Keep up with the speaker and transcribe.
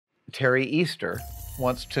Terry Easter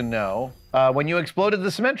wants to know, when you exploded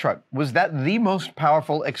the cement truck, was that the most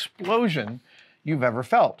powerful explosion you've ever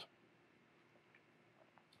felt?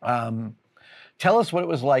 Tell us what it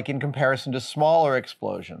was like in comparison to smaller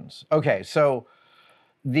explosions. Okay, so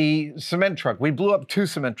the cement truck, we blew up 2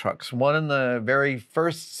 cement trucks, one in the very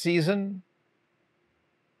first season.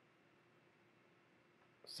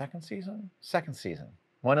 Second season? Second season.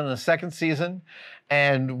 One in the second season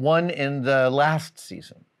and one in the last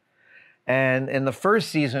season. And in the first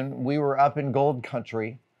season, we were up in Gold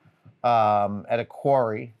Country at a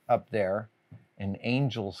quarry up there in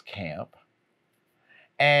Angels Camp.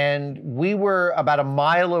 And we were about a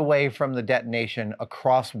mile away from the detonation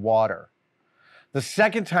across water. The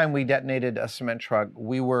second time we detonated a cement truck,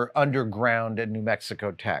 we were underground at New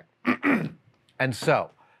Mexico Tech. And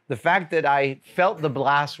so the fact that I felt the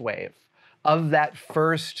blast wave of that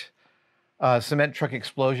first cement truck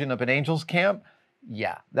explosion up at Angels Camp,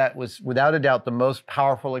 yeah, that was without a doubt the most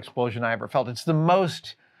powerful explosion I ever felt. It's the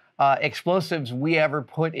most explosives we ever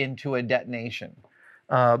put into a detonation.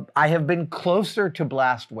 I have been closer to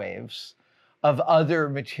blast waves of other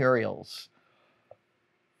materials,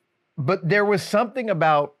 but there was something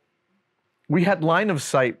about, we had line of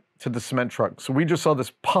sight to the cement truck, so we just saw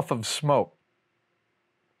this puff of smoke.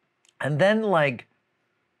 And then like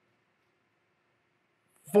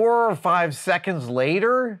 4 or 5 seconds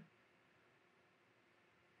later,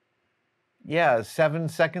 7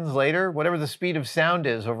 seconds later, whatever the speed of sound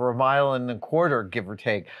is, over 1.25 miles, give or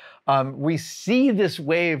take, we see this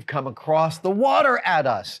wave come across the water at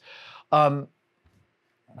us.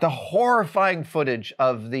 The horrifying footage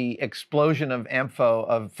of the explosion of AMPHO,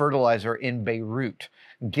 of fertilizer in Beirut,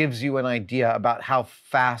 gives you an idea about how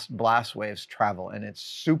fast blast waves travel, and it's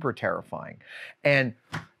super terrifying. And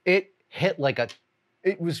it hit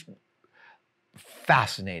it was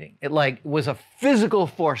fascinating. It was a physical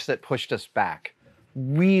force that pushed us back.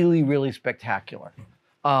 Really, really spectacular.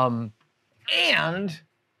 And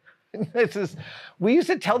we used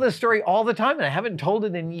to tell this story all the time, and I haven't told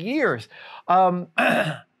it in years.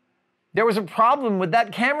 There was a problem with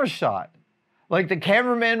that camera shot. The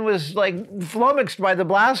cameraman was flummoxed by the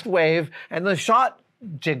blast wave, and the shot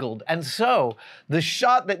jiggled. And so the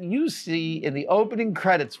shot that you see in the opening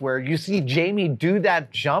credits, where you see Jamie do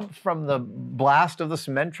that jump from the blast of the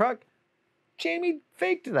cement truck, Jamie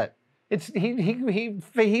faked that.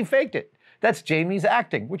 He faked it. That's Jamie's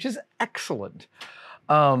acting, which is excellent.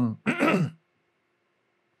 But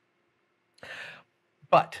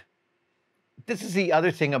this is the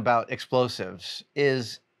other thing about explosives,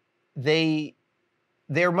 is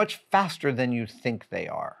they're much faster than you think they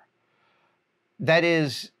are. That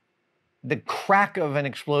is, the crack of an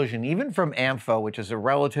explosion, even from AMPHO, which is a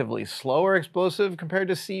relatively slower explosive compared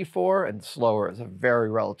to C4, and slower is a very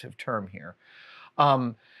relative term here.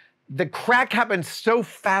 The crack happens so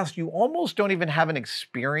fast, you almost don't even have an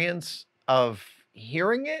experience of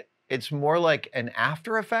hearing it. It's more like an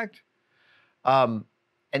after effect.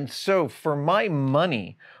 And so for my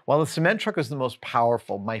money, while the cement truck is the most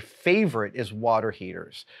powerful, my favorite is water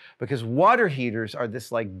heaters, because water heaters are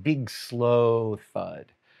this big, slow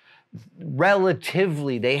thud.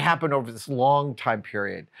 Relatively, they happen over this long time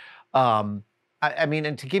period. I mean,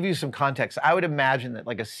 and to give you some context, I would imagine that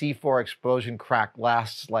a C4 explosion crack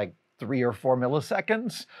lasts 3 or 4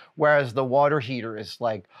 milliseconds, whereas the water heater is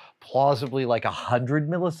plausibly 100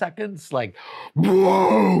 milliseconds.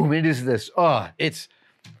 Boom! It is this,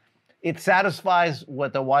 it satisfies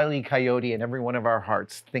what the Wile E. Coyote in every one of our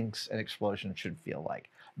hearts thinks an explosion should feel like.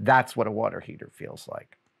 That's what a water heater feels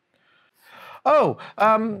like.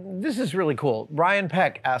 This is really cool. Ryan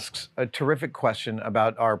Peck asks a terrific question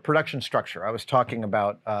about our production structure. I was talking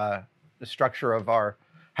about the structure of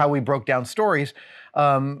how we broke down stories.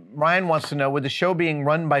 Ryan wants to know, with the show being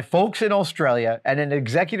run by folks in Australia and an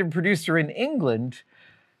executive producer in England,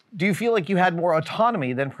 do you feel like you had more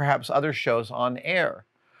autonomy than perhaps other shows on air?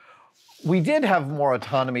 We did have more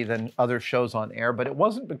autonomy than other shows on air, but it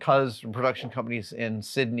wasn't because production companies in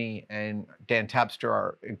Sydney and Dan Tapster,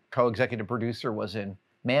 our co-executive producer, was in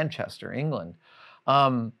Manchester, England.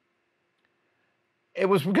 It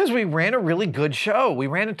was because we ran a really good show. We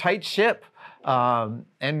ran a tight ship, and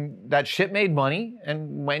that ship made money.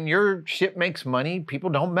 And when your ship makes money,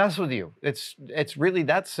 people don't mess with you. It's really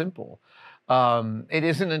that simple. It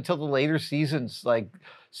isn't until the later seasons,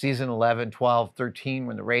 season 11, 12, 13,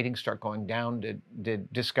 when the ratings start going down,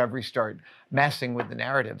 did Discovery start messing with the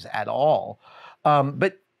narratives at all.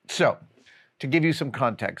 But so, to give you some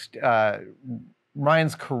context,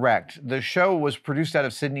 Ryan's correct. The show was produced out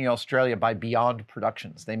of Sydney, Australia by Beyond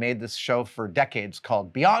Productions. They made this show for decades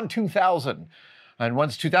called Beyond 2000. And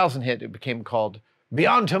once 2000 hit, it became called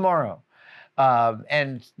Beyond Tomorrow.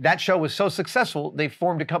 And that show was so successful, they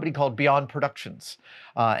formed a company called Beyond Productions.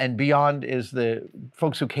 And Beyond is the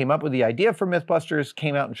folks who came up with the idea for MythBusters,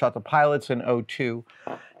 came out and shot the pilots in '02.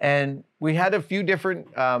 And we had a few different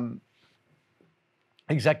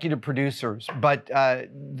executive producers, but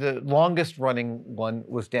the longest running one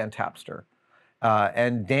was Dan Tapster.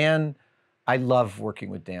 And Dan, I love working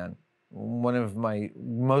with Dan. One of my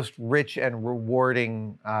most rich and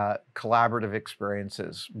rewarding collaborative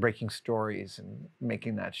experiences, breaking stories and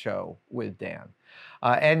making that show with Dan.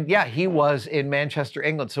 And yeah, he was in Manchester,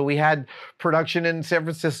 England. So we had production in San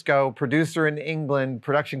Francisco, producer in England,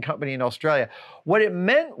 production company in Australia. What it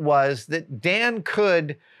meant was that Dan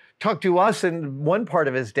could talk to us in one part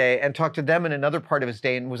of his day and talk to them in another part of his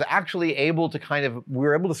day, and was actually able to we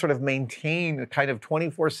were able to sort of maintain a kind of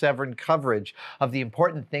 24/7 coverage of the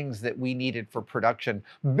important things that we needed for production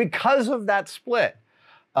because of that split.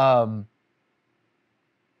 So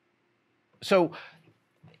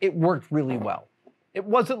it worked really well. It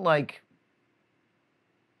wasn't like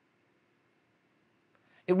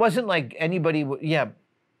anybody, yeah.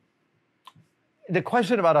 The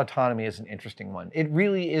question about autonomy is an interesting one. It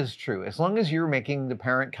really is true. As long as you're making the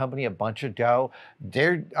parent company a bunch of dough,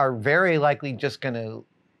 they are very likely just going to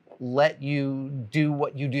let you do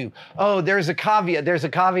what you do. Oh, there's a caveat. There's a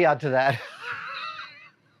caveat to that,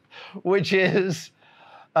 which is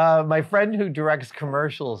my friend who directs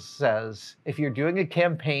commercials says, if you're doing a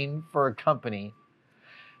campaign for a company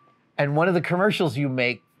and one of the commercials you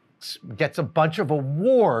make gets a bunch of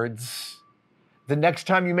awards, the next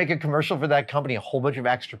time you make a commercial for that company, a whole bunch of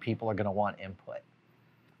extra people are going to want input.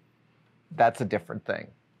 That's a different thing.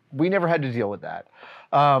 We never had to deal with that.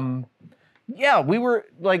 Yeah, we were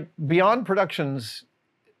like, Beyond Productions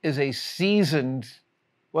is a seasoned,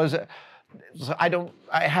 I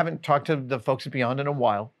haven't talked to the folks at Beyond in a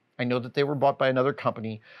while. I know that they were bought by another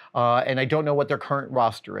company, and I don't know what their current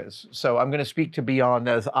roster is. So I'm going to speak to Beyond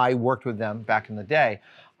as I worked with them back in the day.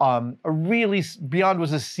 Beyond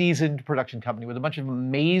was a seasoned production company with a bunch of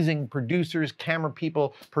amazing producers, camera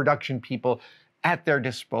people, production people at their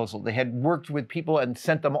disposal. They had worked with people and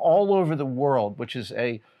sent them all over the world, which is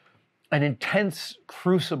an intense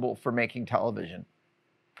crucible for making television.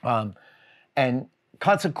 And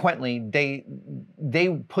consequently, they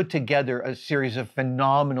put together a series of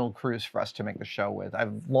phenomenal crews for us to make the show with.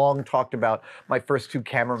 I've long talked about my first two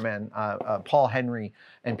cameramen, Paul Henry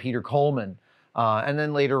and Peter Coleman. And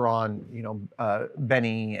then later on, you know,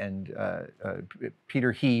 Benny and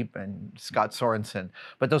Peter Heap and Scott Sorensen.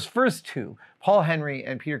 But those first two, Paul Henry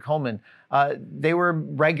and Peter Coleman, they were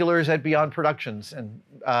regulars at Beyond Productions. And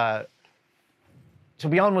so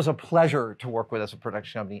Beyond was a pleasure to work with as a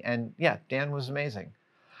production company. And yeah, Dan was amazing.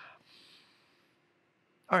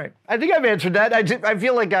 All right, I think I've answered that. I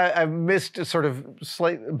feel like I missed a sort of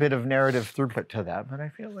slight bit of narrative throughput to that, but I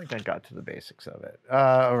feel like I got to the basics of it.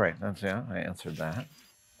 All right, I answered that.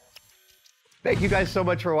 Thank you guys so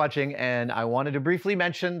much for watching, and I wanted to briefly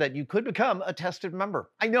mention that you could become a tested member.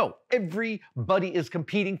 I know, everybody is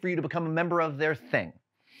competing for you to become a member of their thing.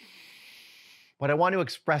 What I want to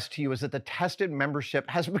express to you is that the Tested membership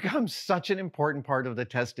has become such an important part of the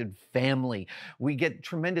Tested family. We get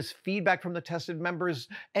tremendous feedback from the Tested members,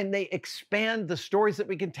 and they expand the stories that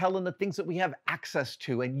we can tell and the things that we have access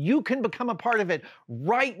to. And you can become a part of it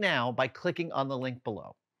right now by clicking on the link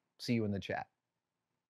below. See you in the chat.